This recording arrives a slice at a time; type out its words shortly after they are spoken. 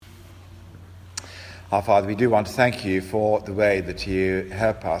Our Father, we do want to thank you for the way that you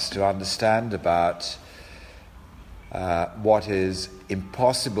help us to understand about what is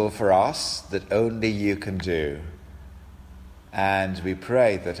impossible for us that only you can do. And we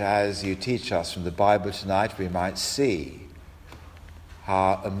pray that as you teach us from the Bible tonight, we might see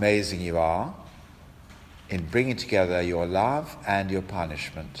how amazing you are in bringing together your love and your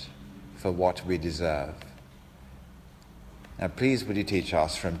punishment for what we deserve. Now please would you teach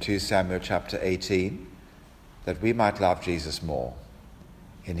us from 2 Samuel chapter 18 that we might love Jesus more.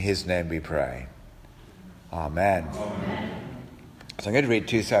 In his name we pray. Amen. Amen. So I'm going to read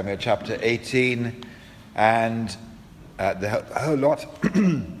 2 Samuel chapter 18 and the whole lot.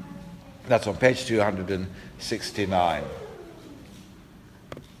 That's on page 269.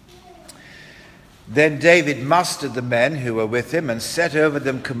 Then David mustered the men who were with him and set over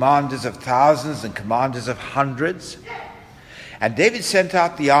them commanders of thousands and commanders of hundreds. And David sent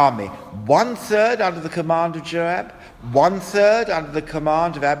out the army, 1/3 under the command of Joab, 1/3 under the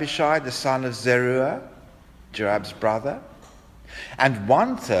command of Abishai, the son of Zeruiah, Joab's brother, and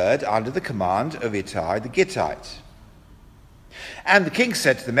 1/3 under the command of Ittai the Gittite. And the king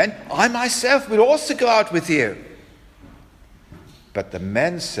said to the men, I myself will also go out with you. But the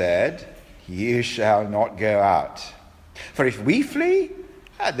men said, you shall not go out. For if we flee,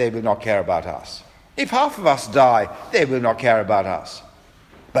 they will not care about us. If half of us die, they will not care about us.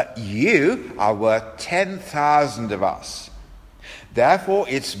 But you are worth 10,000 of us. Therefore,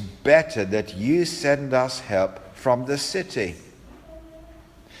 it's better that you send us help from the city.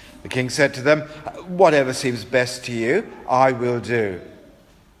 The king said to them, whatever seems best to you, I will do.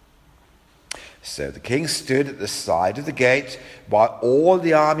 So the king stood at the side of the gate while all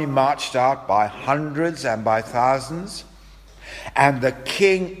the army marched out by hundreds and by thousands. And the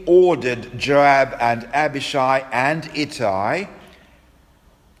king ordered Joab and Abishai and Ittai,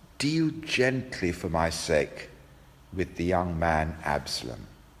 deal gently for my sake with the young man Absalom.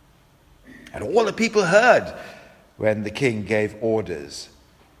 And all the people heard when the king gave orders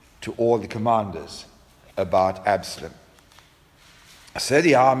to all the commanders about Absalom. So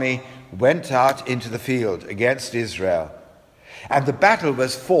the army went out into the field against Israel, and the battle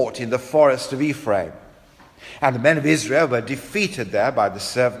was fought in the forest of Ephraim. And the men of Israel were defeated there by the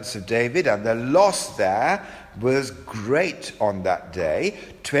servants of David, and the loss there was great on that day,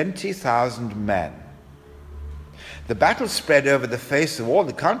 20,000 men. The battle spread over the face of all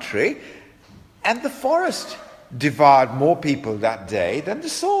the country, and the forest devoured more people that day than the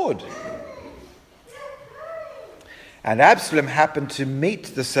sword. And Absalom happened to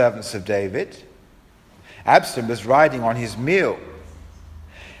meet the servants of David. Absalom was riding on his mule,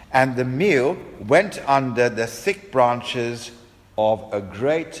 and the mule went under the thick branches of a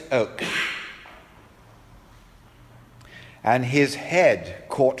great oak. And his head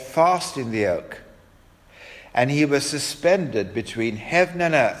caught fast in the oak, and he was suspended between heaven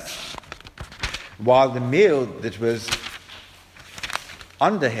and earth, while the mule that was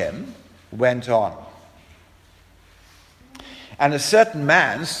under him went on. And a certain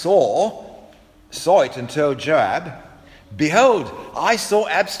man saw it and told Joab, behold, I saw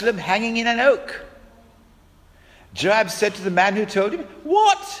Absalom hanging in an oak. Joab said to the man who told him,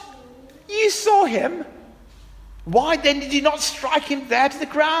 what? You saw him? Why then did you not strike him there to the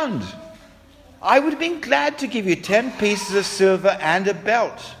ground? I would have been glad to give you 10 pieces of silver and a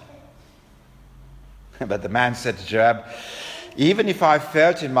belt. But the man said to Joab, even if I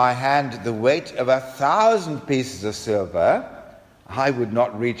felt in my hand the weight of 1,000 pieces of silver, I would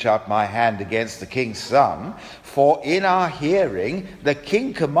not reach out my hand against the king's son, for in our hearing the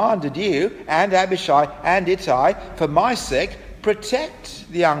king commanded you and Abishai and Ittai, for my sake, protect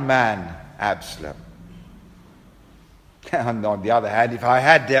the young man Absalom. And on the other hand, if I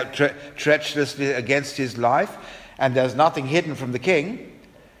had dealt treacherously against his life, and there's nothing hidden from the king,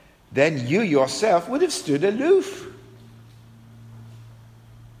 then you yourself would have stood aloof.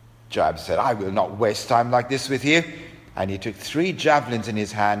 Joab said, I will not waste time like this with you. And he took 3 javelins in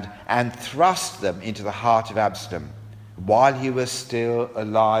his hand and thrust them into the heart of Absalom while he was still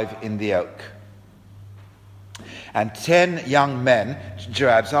alive in the oak. And 10 young men,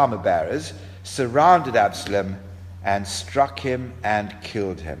 Joab's armor bearers, surrounded Absalom and struck him and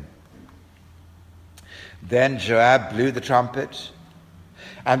killed him. Then Joab blew the trumpet,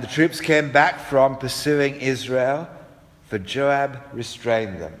 and the troops came back from pursuing Israel, for Joab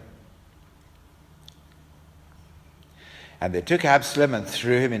restrained them. And they took Absalom and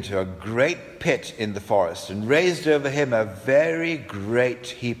threw him into a great pit in the forest, and raised over him a very great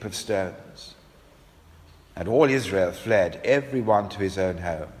heap of stones. And all Israel fled, every one to his own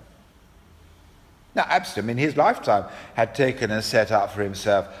home. Now, Absalom, in his lifetime, had taken and set up for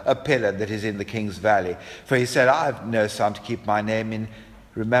himself a pillar that is in the king's valley. For he said, I have no son to keep my name in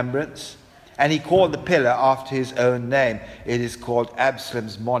remembrance. And he called the pillar after his own name. It is called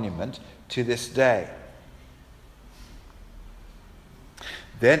Absalom's monument to this day.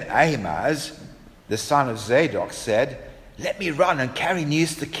 Then Ahimaaz, the son of Zadok, said, let me run and carry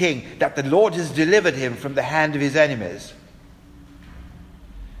news to the king that the Lord has delivered him from the hand of his enemies.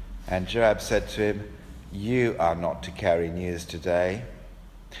 And Joab said to him, you are not to carry news today.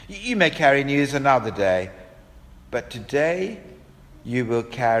 You may carry news another day, but today you will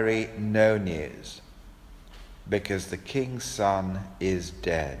carry no news, because the king's son is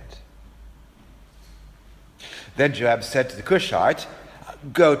dead. Then Joab said to the Cushite,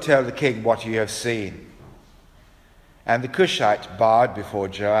 go tell the king what you have seen. And the Cushite bowed before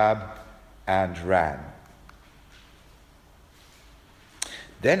Joab and ran.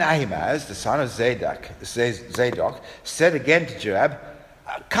 Then Ahimaaz, the son of Zadok, said again to Joab,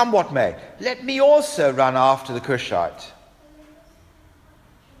 come what may, let me also run after the Cushite.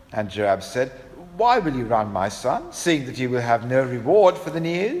 And Joab said, why will you run, my son, seeing that you will have no reward for the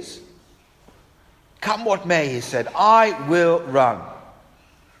news? Come what may, he said, I will run.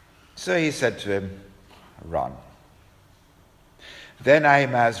 So he said to him, run. Then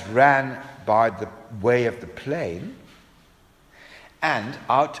Ahimaaz ran by the way of the plain and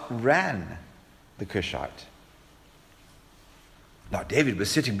outran the Cushite. Now David was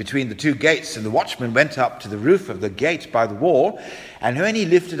sitting between the two gates, and the watchman went up to the roof of the gate by the wall, and when he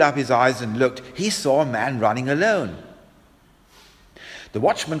lifted up his eyes and looked, he saw a man running alone. The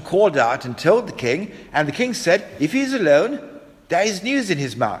watchman called out and told the king, and the king said, if he is alone, there is news in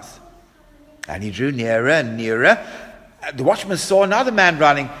his mouth. And he drew nearer and nearer. The watchman saw another man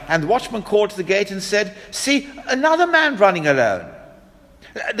running, and the watchman called to the gate and said, see, another man running alone.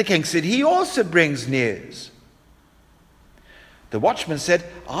 The king said, he also brings news. The watchman said,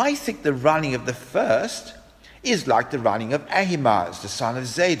 I think the running of the first is like the running of Ahimaaz, the son of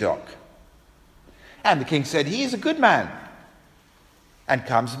Zadok. And the king said, he is a good man and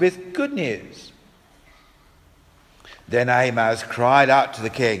comes with good news. Then Ahimaaz cried out to the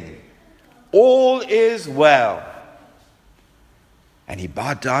king, all is well. And he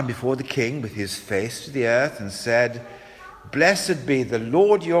bowed down before the king with his face to the earth and said, blessed be the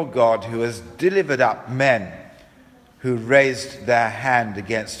Lord your God, who has delivered up men who raised their hand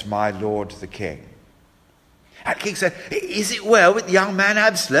against my lord the king. And the king said, is it well with the young man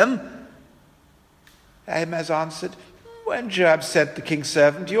Absalom? Ahimaaz answered, when Joab sent the king's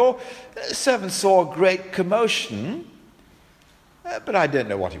servant, your servant saw a great commotion, but I don't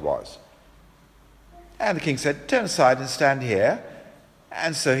know what it was. And the king said, turn aside and stand here.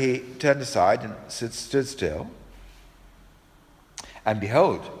 And so he turned aside and stood still. And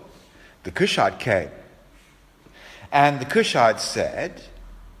behold, the Cushite came. And the Cushite said,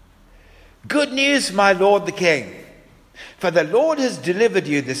 good news, my lord the king, for the Lord has delivered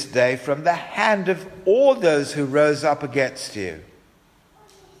you this day from the hand of all those who rose up against you.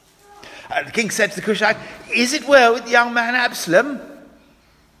 And the king said to the Cushite, is it well with the young man Absalom?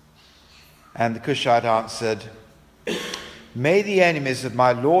 And the Cushite answered, may the enemies of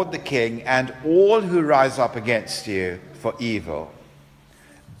my lord the king and all who rise up against you for evil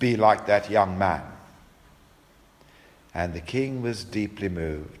be like that young man. And the king was deeply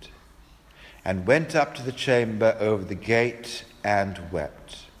moved, and went up to the chamber over the gate and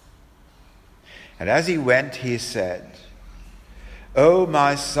wept. And as he went, he said, O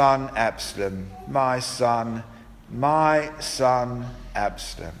my son Absalom, my son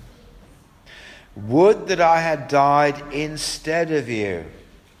Absalom, would that I had died instead of you,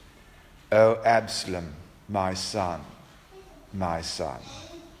 O Absalom, my son, my son.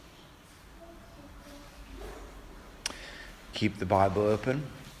 Keep the Bible open.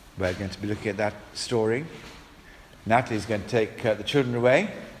 We're going to be looking at that story. Natalie's going to take the children away,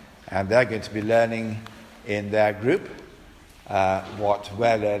 and they're going to be learning in their group what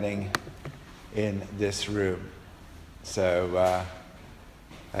we're learning in this room. So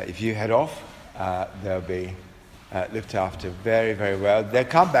if you head off, they'll be looked after very, very well. They'll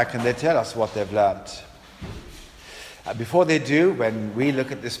come back and they'll tell us what they've learnt. Before they do, when we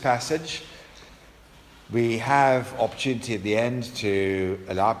look at this passage, we have opportunity at the end to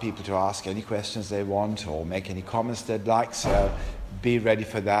allow people to ask any questions they want or make any comments they'd like. So be ready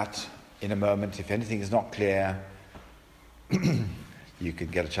for that in a moment. If anything is not clear, you can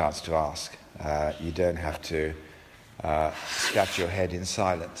get a chance to ask. You don't have to scratch your head in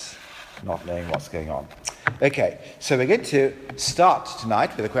silence, not knowing what's going on. Okay, so we're going to start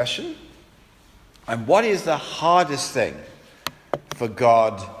tonight with a question. And what is the hardest thing for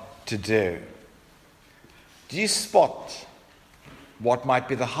God to do? Do you spot what might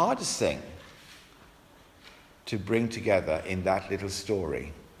be the hardest thing to bring together in that little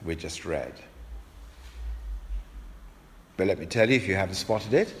story we just read? But let me tell you, if you haven't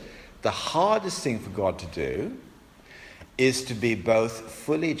spotted it, the hardest thing for God to do is to be both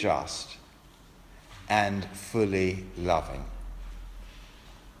fully just and fully loving.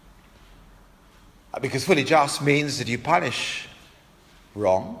 Because fully just means that you punish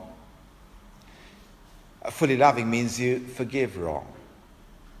wrong. Fully loving means you forgive wrong.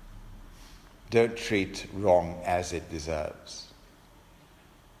 Don't treat wrong as it deserves.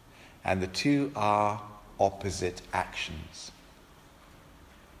 And the two are opposite actions.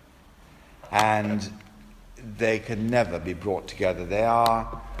 And they can never be brought together. They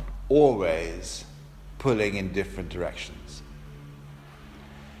are always pulling in different directions.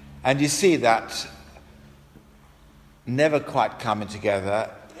 And you see that never quite coming together,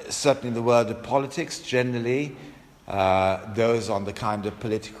 certainly in the world of politics generally. Those on the kind of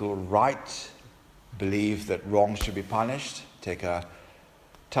political right believe that wrong should be punished, take a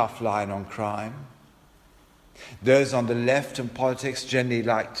tough line on crime. Those on the left in politics generally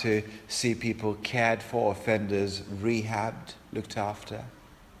like to see people cared for, offenders rehabbed, looked after.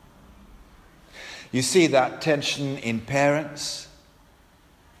 You see that tension in parents.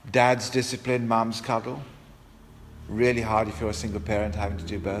 Dads discipline, mums cuddle. Really hard if you're a single parent having to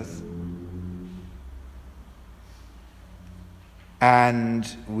do both. And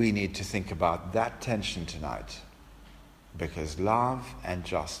we need to think about that tension tonight, because love and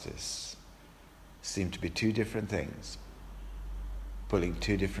justice seem to be two different things, pulling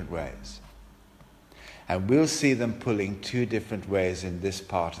two different ways. And we'll see them pulling two different ways in this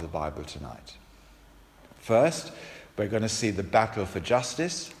part of the Bible tonight. First, we're going to see the battle for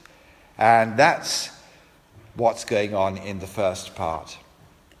justice, and that's what's going on in the first part.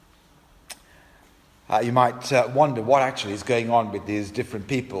 You might wonder what actually is going on with these different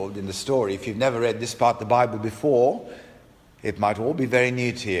people in the story. If you've never read this part of the Bible before, it might all be very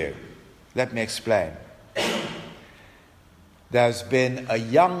new to you. Let me explain. There's been a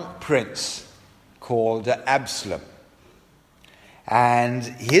young prince called Absalom. And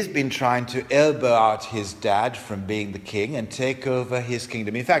he's been trying to elbow out his dad from being the king and take over his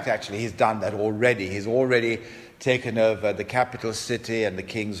kingdom. In fact, actually, he's done that already. He's already taken over the capital city and the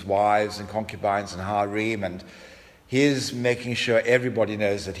king's wives and concubines and harem, and he's making sure everybody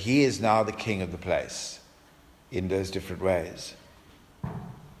knows that he is now the king of the place in those different ways.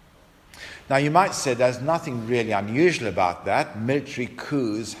 Now, you might say there's nothing really unusual about that. Military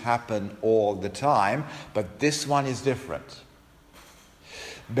coups happen all the time, but this one is different.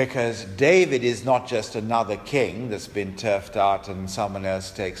 Because David is not just another king that's been turfed out and someone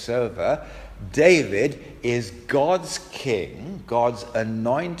else takes over. David is God's king, God's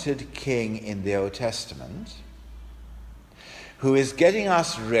anointed king in the Old Testament, who is getting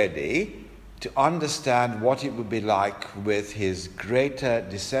us ready to understand what it would be like with his greater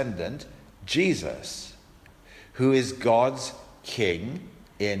descendant, Jesus, who is God's king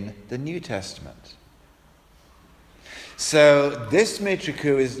in the New Testament. So this military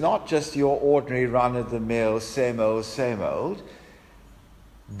coup is not just your ordinary run-of-the-mill, same old.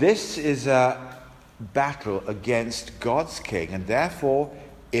 This is a battle against God's king, and therefore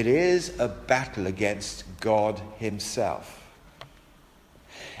it is a battle against God himself.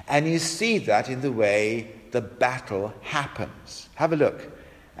 And you see that in the way the battle happens. Have a look,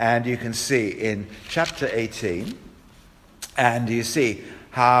 and you can see in chapter 18, and you see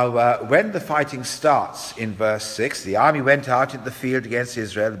how when the fighting starts in verse 6, the army went out in the field against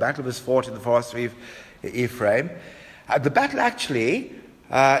Israel. The battle was fought in the forest of Ephraim. The battle actually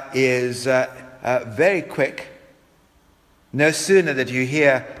is very quick. No sooner that you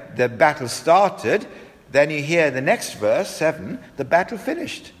hear the battle started, then you hear the next verse, 7, the battle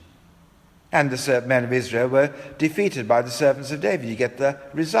finished. And the men of Israel were defeated by the servants of David. You get the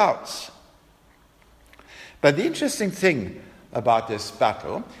results. But the interesting thing about this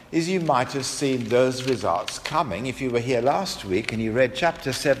battle is you might have seen those results coming if you were here last week and you read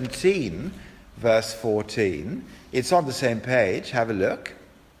chapter 17, verse 14. It's on the same page. Have a look.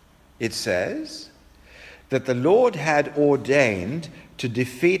 It says that the Lord had ordained to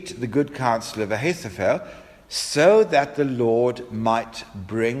defeat the good counsel of Ahithophel so that the Lord might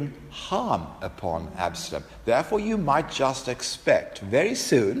bring harm upon Absalom. Therefore, you might just expect very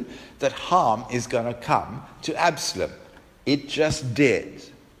soon that harm is going to come to Absalom. It just did.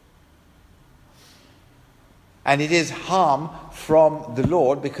 And it is harm from the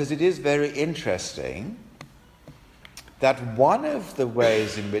Lord, because it is very interesting that one of the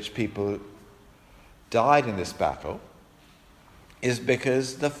ways in which people died in this battle is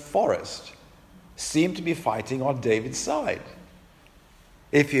because the forest seem to be fighting on David's side.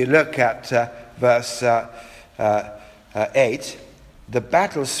 If you look at verse 8, the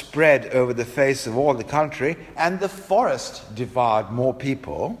battle spread over the face of all the country, and the forest devoured more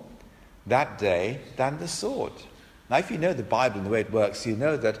people that day than the sword. Now, if you know the Bible and the way it works, you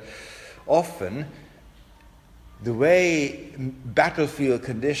know that often the way battlefield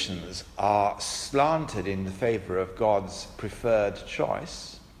conditions are slanted in the favor of God's preferred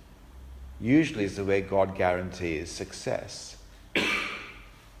choice usually is the way God guarantees success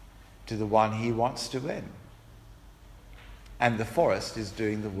to the one he wants to win. And the forest is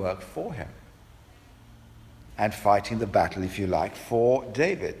doing the work for him and fighting the battle, if you like, for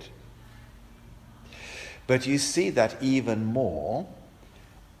David. But you see that even more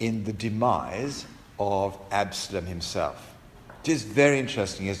in the demise of Absalom himself. It is very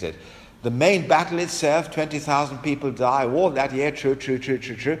interesting, isn't it? The main battle itself, 20,000 people die, all that, yeah,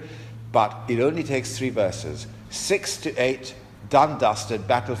 true. But it only takes 3 verses. 6 to 8, done, dusted,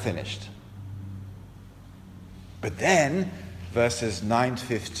 battle finished. But then, verses 9 to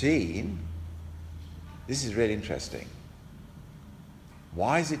 15, this is really interesting.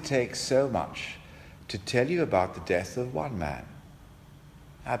 Why does it take so much to tell you about the death of one man,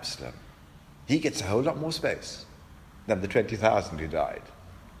 Absalom? He gets a whole lot more space than the 20,000 who died.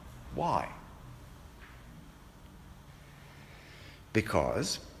 Why?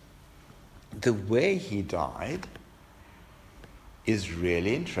 Because the way he died is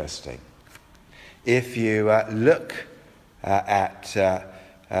really interesting. If you look at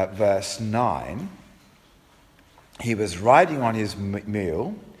verse 9, he was riding on his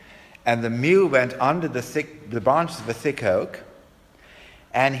mule, and the mule went under the branches of a thick oak,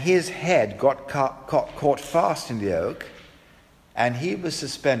 and his head got caught fast in the oak, and he was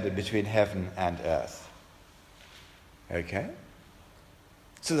suspended between heaven and earth. Okay?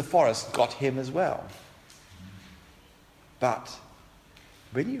 So the forest got him as well. But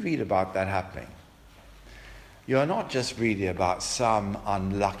when you read about that happening, you're not just reading about some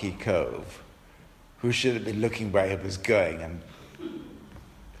unlucky cove who should have been looking where he was going and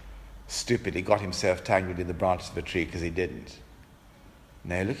stupidly got himself tangled in the branches of a tree because he didn't.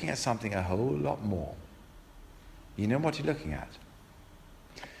 Now you're looking at something a whole lot more. You know what you're looking at?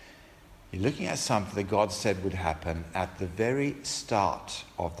 You're looking at something that God said would happen at the very start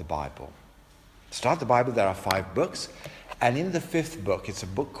of the Bible. Start the Bible, there are 5 books, and in the 5th book, it's a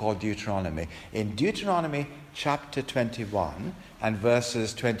book called Deuteronomy. In Deuteronomy chapter 21 and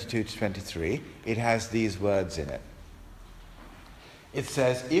verses 22 to 23, it has these words in it. It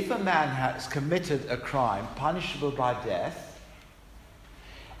says, if a man has committed a crime punishable by death,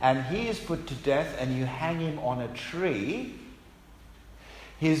 and he is put to death, and you hang him on a tree,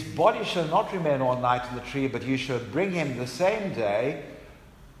 his body shall not remain all night on the tree, but you shall bring him the same day,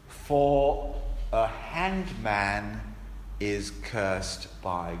 for a hanged man is cursed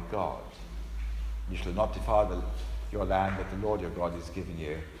by God. You shall not defile your land that the Lord your God is giving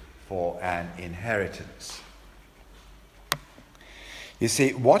you for an inheritance. You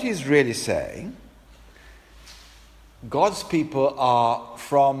see, what he's really saying, God's people are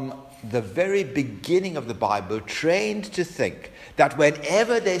from the very beginning of the Bible trained to think that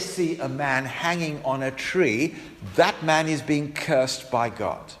whenever they see a man hanging on a tree, that man is being cursed by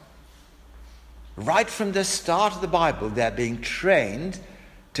God. Right from the start of the Bible, they're being trained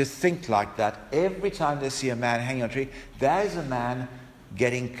to think like that. Every time they see a man hanging on a tree, there is a man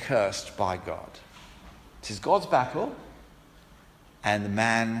getting cursed by God. It is God's battle, and the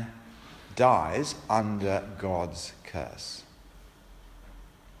man dies under God's curse.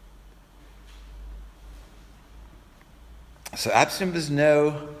 So Absalom was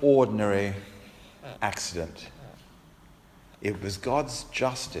no ordinary accident. It was God's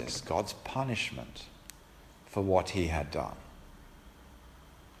justice, God's punishment for what he had done.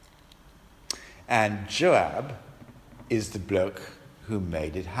 And Joab is the bloke who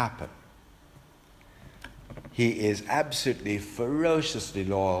made it happen. He is absolutely ferociously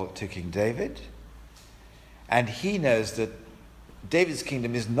loyal to King David, and he knows that David's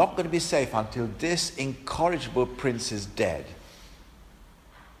kingdom is not going to be safe until this incorrigible prince is dead.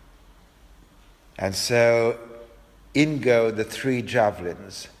 And so in go the 3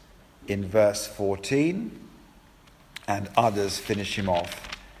 javelins in verse 14, and others finish him off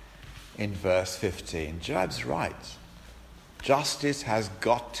in verse 15. Joab's right. Justice has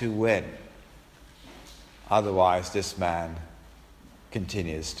got to win. Otherwise, this man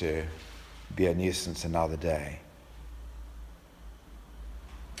continues to be a nuisance another day.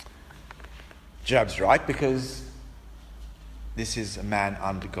 Joab's right because this is a man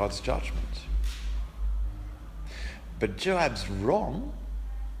under God's judgment. But Joab's wrong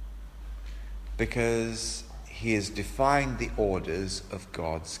Because he is defying the orders of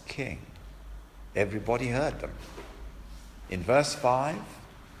God's king. Everybody heard them. In verse 5,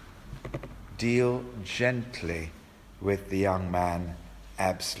 deal gently with the young man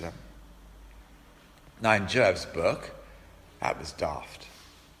Absalom. Now in Joab's book, that was daft.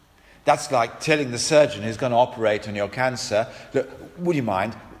 That's like telling the surgeon who's going to operate on your cancer, look, would you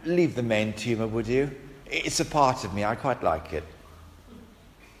mind, leave the main tumour, would you? It's a part of me, I quite like it.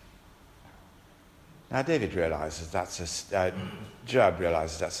 Now Joab realizes that's a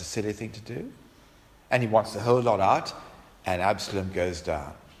silly thing to do. And he wants the whole lot out, and Absalom goes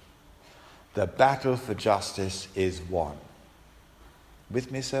down. The battle for justice is won. With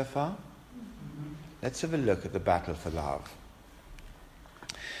me so far? Let's have a look at the battle for love.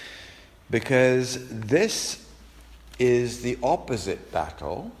 Because this is the opposite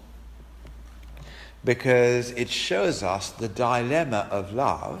battle, because it shows us the dilemma of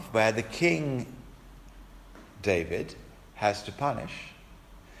love, where the king David has to punish,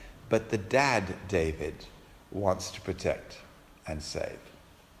 but the dad David wants to protect and save.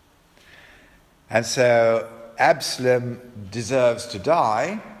 And so Absalom deserves to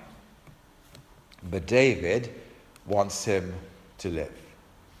die, but David wants him to live.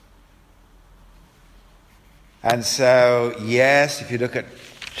 And so, yes, if you look at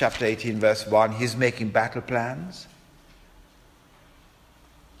chapter 18, verse 1, he's making battle plans.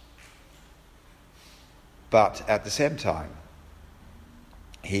 But at the same time,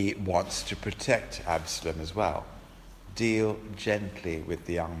 he wants to protect Absalom as well. Deal gently with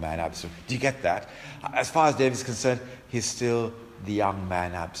the young man Absalom. Do you get that? As far as David is concerned, he's still the young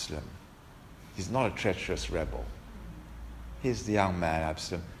man Absalom. He's not a treacherous rebel. He's the young man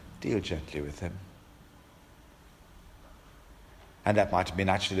Absalom. Deal gently with him. And that might have been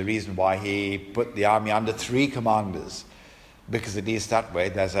actually the reason why he put the army under 3 commanders. Because at least that way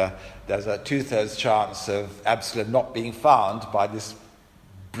there's a 2/3 chance of Absalom not being found by this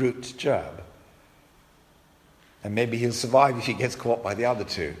brute Joab. And maybe he'll survive if he gets caught by the other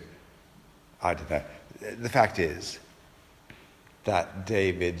 2. I don't know. The fact is that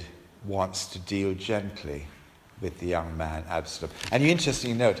David wants to deal gently with the young man Absalom. And you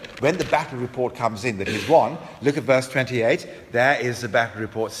interestingly note, when the battle report comes in that he's won, look at verse 28. There is the battle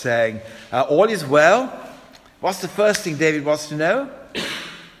report saying, all is well. What's the first thing David wants to know?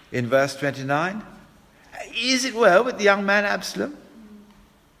 In verse 29. Is it well with the young man Absalom?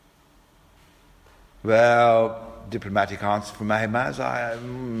 Well, diplomatic answer from Ahimaaz,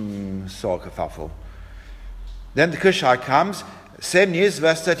 saw a kerfuffle. Then the Cushite comes, same news,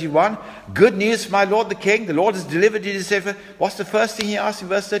 verse 31. Good news for my lord the king. The Lord has delivered you to save. What's the first thing he asks in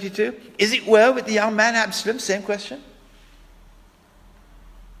verse 32? Is it well with the young man Absalom? Same question.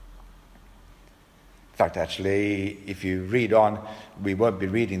 In fact, actually, if you read on, we won't be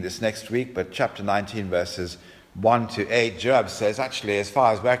reading this next week, but chapter 19, verses 1 to 8, Joab says, actually, as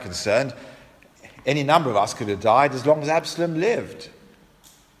far as we're concerned, any number of us could have died as long as Absalom lived.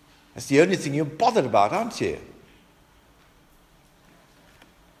 That's the only thing you're bothered about, aren't you?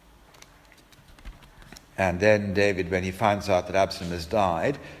 And then David, when he finds out that Absalom has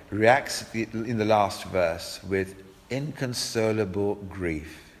died, reacts in the last verse with inconsolable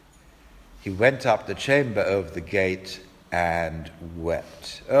grief. He went up the chamber over the gate and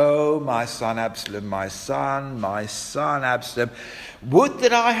wept. Oh, my son Absalom, my son Absalom, would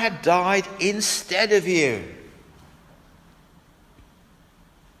that I had died instead of you.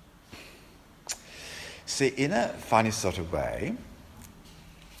 See, in a funny sort of way,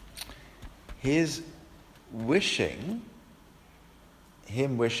 him wishing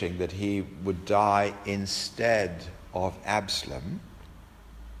that he would die instead of Absalom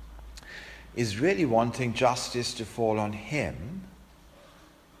is really wanting justice to fall on him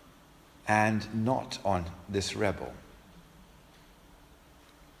and not on this rebel.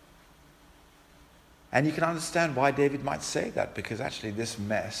 And you can understand why David might say that, because actually this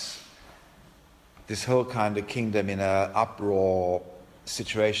mess, this whole kind of kingdom in an uproar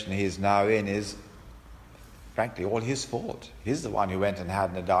situation he is now in, is frankly all his fault. He's the one who went and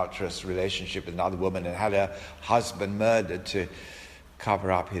had an adulterous relationship with another woman and had her husband murdered to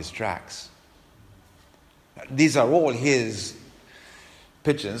cover up his tracks. These are all his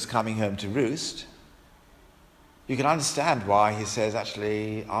pigeons coming home to roost. You can understand why he says,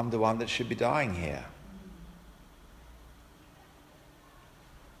 actually, I'm the one that should be dying here.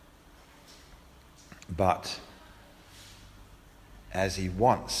 But as he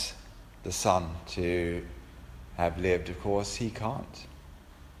wants the son to have lived, of course, he can't.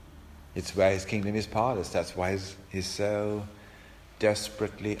 It's where his kingdom is powerless. That's why he's so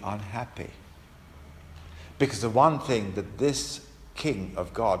desperately unhappy. Because the one thing that this king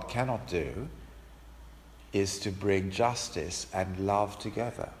of God cannot do is to bring justice and love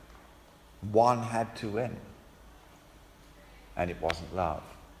together. One had to win, and it wasn't love.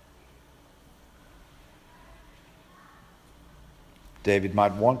 David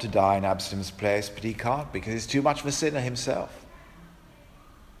might want to die in Absalom's place, but he can't because he's too much of a sinner himself.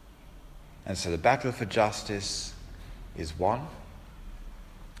 And so the battle for justice is won,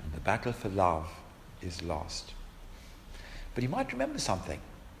 and the battle for love is lost. But you might remember something.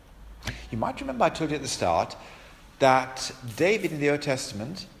 You might remember I told you at the start that David in the Old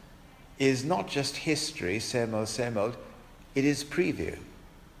Testament is not just history, same old, it is preview.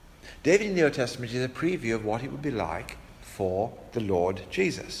 David in the Old Testament is a preview of what it would be like for the Lord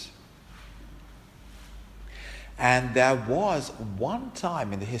Jesus. And there was one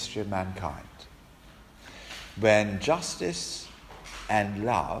time in the history of mankind when justice and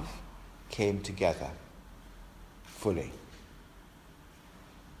love came together fully.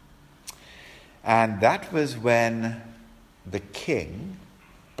 And that was when the king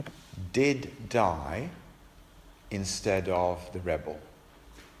did die instead of the rebel.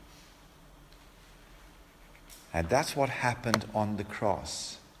 And that's what happened on the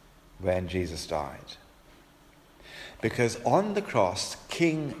cross when Jesus died. Because on the cross,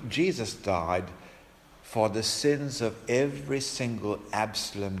 King Jesus died for the sins of every single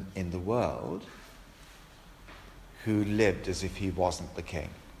Absalom in the world who lived as if he wasn't the king.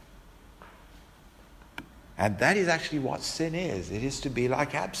 And that is actually what sin is. It is to be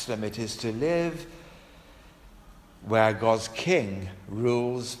like Absalom. It is to live where God's king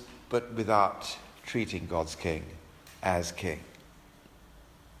rules, but without treating God's king as king.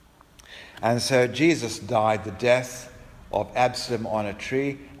 And so Jesus died the death of Absalom on a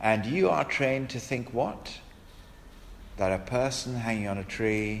tree, and you are trained to think what? That a person hanging on a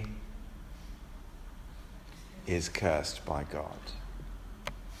tree is cursed by God.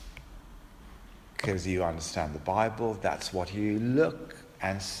 Because you understand the Bible, that's what you look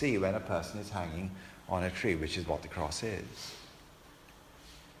and see when a person is hanging on a tree, which is what the cross is.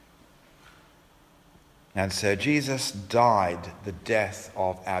 And so Jesus died the death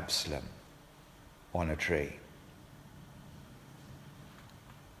of Absalom on a tree.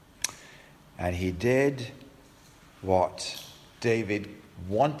 And he did what David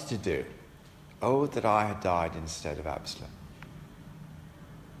wanted to do. Oh, that I had died instead of Absalom.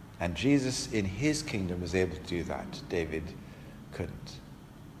 And Jesus in his kingdom was able to do that. David couldn't.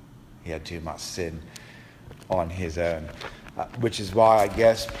 He had too much sin on his own. Which is why I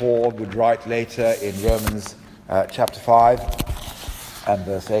guess Paul would write later in Romans chapter 5 and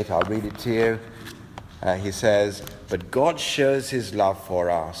verse 8. I'll read it to you. He says, "But God shows his love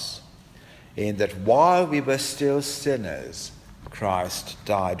for us in that while we were still sinners, Christ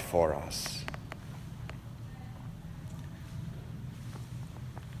died for us."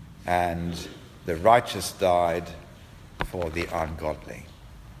 And the righteous died for the ungodly.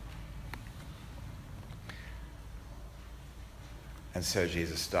 And so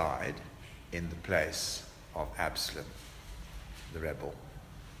Jesus died in the place of Absalom, the rebel,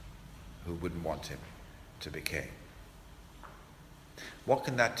 who wouldn't want him to be king. What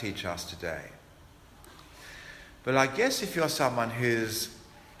can that teach us today? Well, I guess if you're someone who's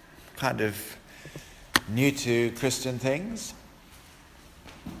kind of new to Christian things,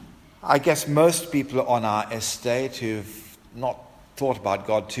 I guess most people on our estate who've not thought about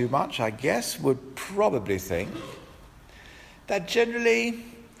God too much, I guess, would probably think that generally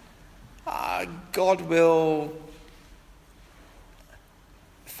God will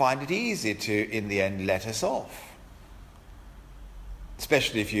find it easy to, in the end, let us off.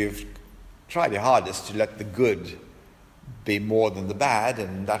 Especially if you've tried your hardest to let the good be more than the bad,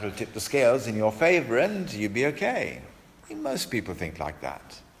 and that'll tip the scales in your favor and you'll be okay. I mean, most people think like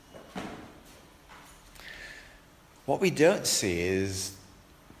that. What we don't see is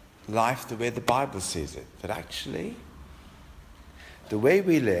life the way the Bible sees it. That actually, the way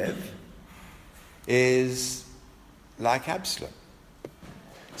we live is like Absalom.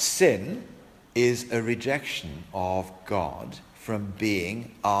 Sin is a rejection of God from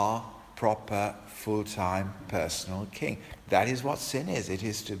being our proper, full-time, personal king. That is what sin is. It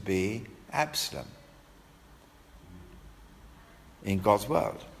is to be Absalom in God's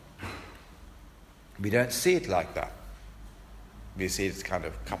world. We don't see it like that. We see it's kind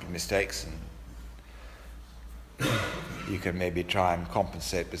of a couple of mistakes and you can maybe try and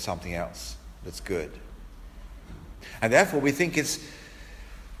compensate with something else that's good. And therefore we think it's,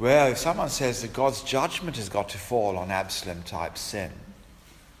 well, if someone says that God's judgment has got to fall on Absalom-type sin,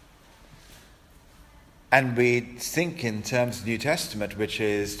 and we think in terms of the New Testament, which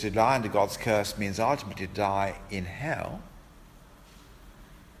is to die under God's curse means ultimately to die in hell,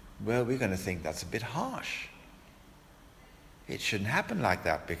 well, we're going to think that's a bit harsh. It shouldn't happen like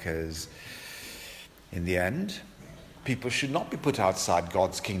that, because in the end, people should not be put outside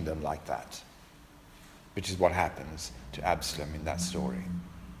God's kingdom like that, which is what happens to Absalom in that story.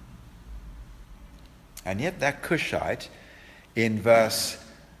 And yet that Cushite in verse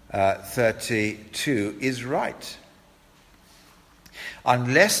 32 is right.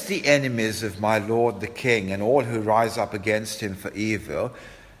 Unless the enemies of my Lord the King and all who rise up against him for evil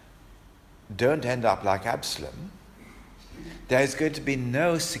don't end up like Absalom, there is going to be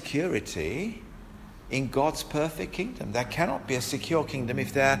no security in God's perfect kingdom. There cannot be a secure kingdom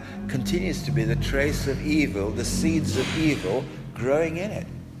if there continues to be the trace of evil, the seeds of evil growing in it.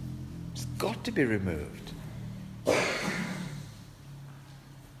 It's got to be removed.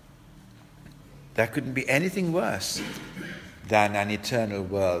 There couldn't be anything worse than an eternal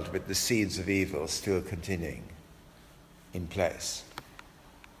world with the seeds of evil still continuing in place.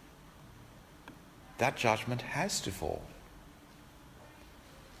 That judgment has to fall.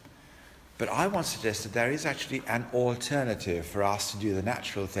 But I want to suggest that there is actually an alternative for us to do the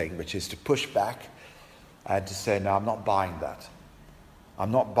natural thing, which is to push back and to say, no, I'm not buying that.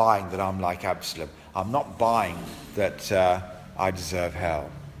 I'm not buying that I'm like Absalom. I'm not buying that I deserve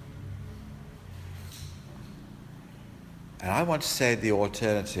hell. And I want to say the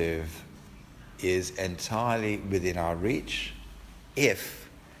alternative is entirely within our reach if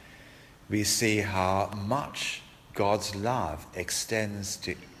we see how much God's love extends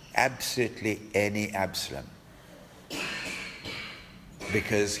to absolutely any Absalom,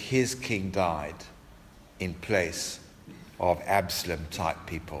 because his king died in place of Absalom-type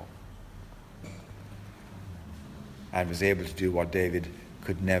people and was able to do what David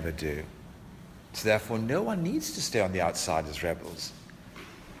could never do. So therefore, no one needs to stay on the outside as rebels,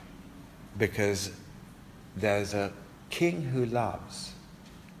 because there's a king who loves,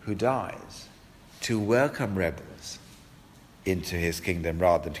 who dies, to welcome rebels into his kingdom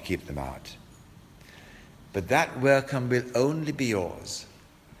rather than to keep them out. But that welcome will only be yours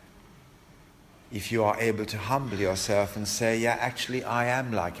if you are able to humble yourself and say, yeah, actually I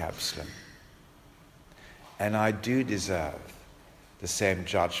am like Absalom, and I do deserve the same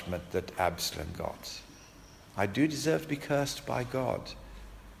judgment that Absalom got. I do deserve to be cursed by God,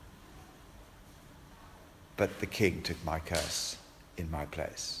 but the king took my curse in my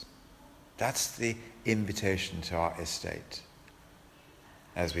place. That's the invitation to our estate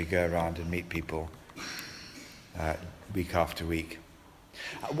as we go around and meet people week after week.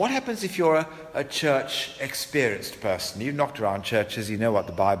 What happens if you're a church experienced person? You've knocked around churches, you know what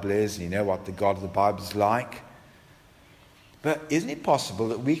the Bible is, and you know what the God of the Bible is like. But isn't it possible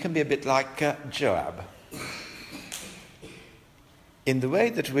that we can be a bit like Joab? In the way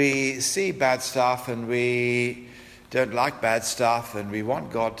that we see bad stuff and we don't like bad stuff and we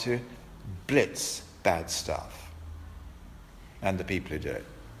want God to blitz bad stuff and the people who do it.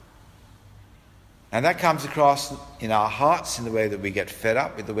 And that comes across in our hearts in the way that we get fed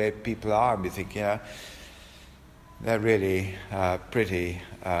up with the way people are, and we think, you know, they're really pretty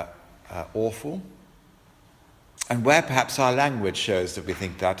awful. And where perhaps our language shows that we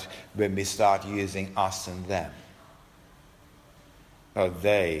think that when we start using us and them. Oh,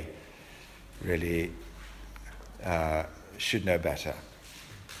 they really should know better.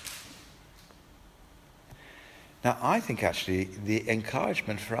 Now, I think actually the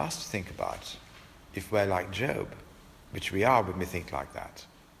encouragement for us to think about, if we're like Job, which we are when we think like that,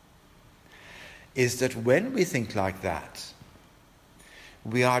 is that when we think like that,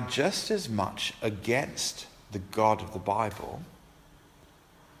 we are just as much against the God of the Bible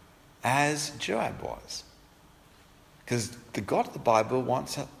as Joab was. Because the God of the Bible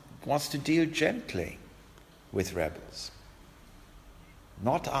wants to deal gently with rebels,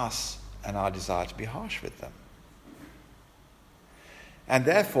 not us and our desire to be harsh with them. And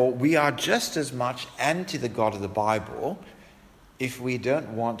therefore, we are just as much anti the God of the Bible if we don't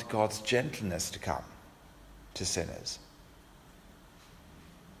want God's gentleness to come to sinners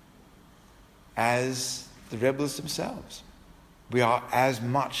as the rebels themselves. We are as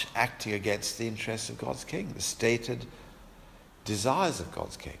much acting against the interests of God's king, the stated desires of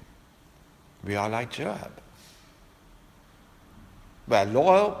God's king. We are like Joab. We're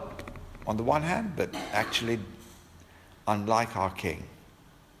loyal on the one hand, but actually unlike our king.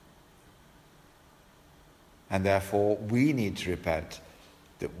 And therefore, we need to repent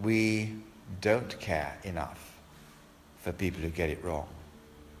that we don't care enough for people who get it wrong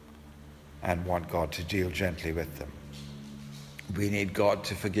and want God to deal gently with them. We need God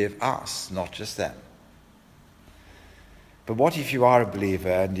to forgive us, not just them. But what if you are a believer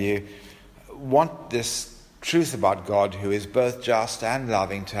and you want this truth about God, who is both just and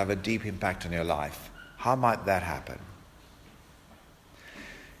loving, to have a deep impact on your life. How might that happen?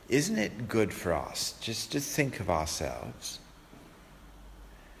 Isn't it good for us just to think of ourselves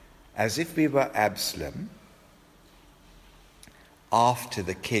as if we were Absalom after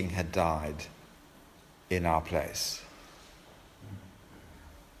the king had died in our place?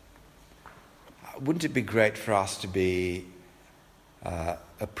 Wouldn't it be great for us to be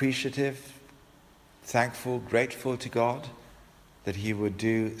appreciative, thankful, grateful to God that he would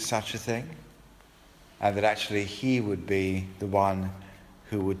do such a thing, and that actually he would be the one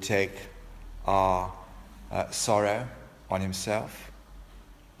who would take our sorrow on himself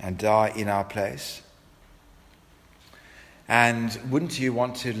and die in our place? And wouldn't you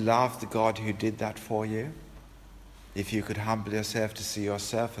want to love the God who did that for you? If you could humble yourself to see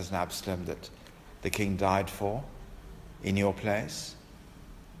yourself as an Absalom that the king died for in your place.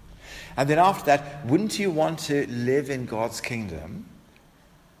 And then after that, wouldn't you want to live in God's kingdom,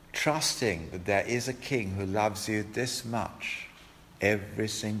 trusting that there is a king who loves you this much every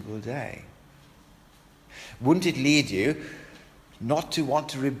single day? Wouldn't it lead you not to want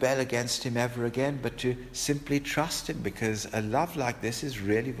to rebel against him ever again, but to simply trust him, because a love like this is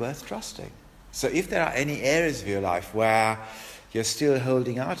really worth trusting? So if there are any areas of your life where you're still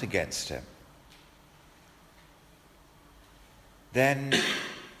holding out against him, then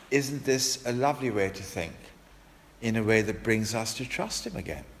isn't this a lovely way to think, in a way that brings us to trust him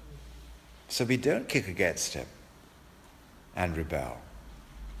again? So we don't kick against him and rebel.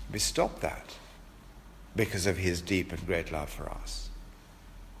 We stop that because of his deep and great love for us.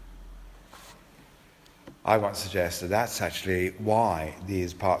 I want to suggest that that's actually why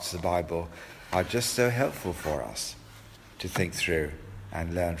these parts of the Bible are just so helpful for us to think through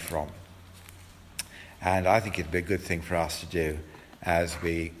and learn from. And I think it'd be a good thing for us to do as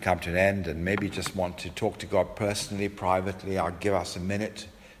we come to an end and maybe just want to talk to God personally, privately. I'll give us a minute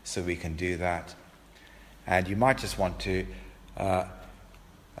so we can do that. And you might just want to,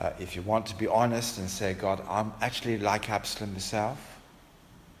 if you want to be honest and say, God, I'm actually like Absalom myself,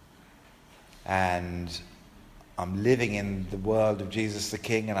 and I'm living in the world of Jesus the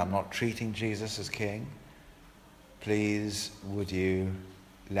King, and I'm not treating Jesus as King. Please, would you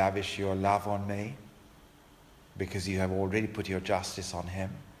lavish your love on me, because you have already put your justice on him.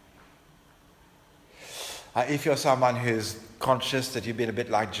 If you're someone who's conscious that you've been a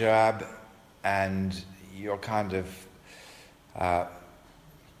bit like Joab, and you're kind of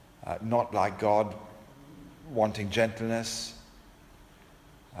not like God, wanting gentleness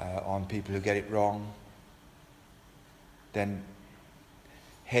on people who get it wrong, then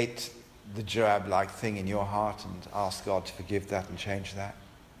hate the Joab-like thing in your heart and ask God to forgive that and change that.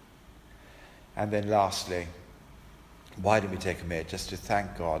 And then lastly, why don't we take a minute just to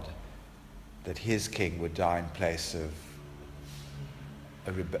thank God that his king would die in place of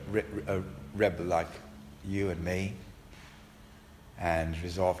a rebel like you and me, and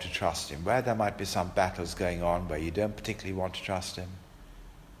resolve to trust him. Where there might be some battles going on where you don't particularly want to trust him,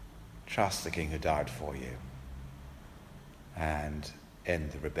 trust the king who died for you and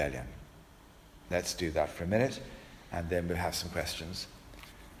end the rebellion. Let's do that for a minute, and then we'll have some questions.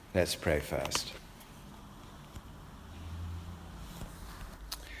 Let's pray first.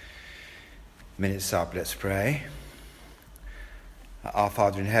 Minute's up, let's pray. Our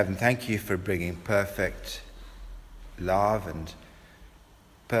Father in heaven, thank you for bringing perfect love and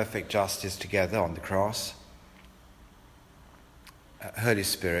perfect justice together on the cross. Holy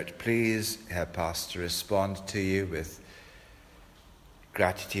Spirit, please help us to respond to you with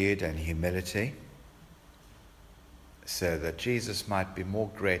gratitude and humility, so that Jesus might be more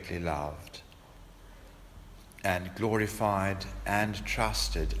greatly loved and glorified and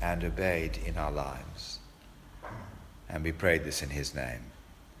trusted and obeyed in our lives. And we pray this in his name.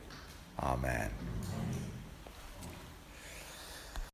 Amen.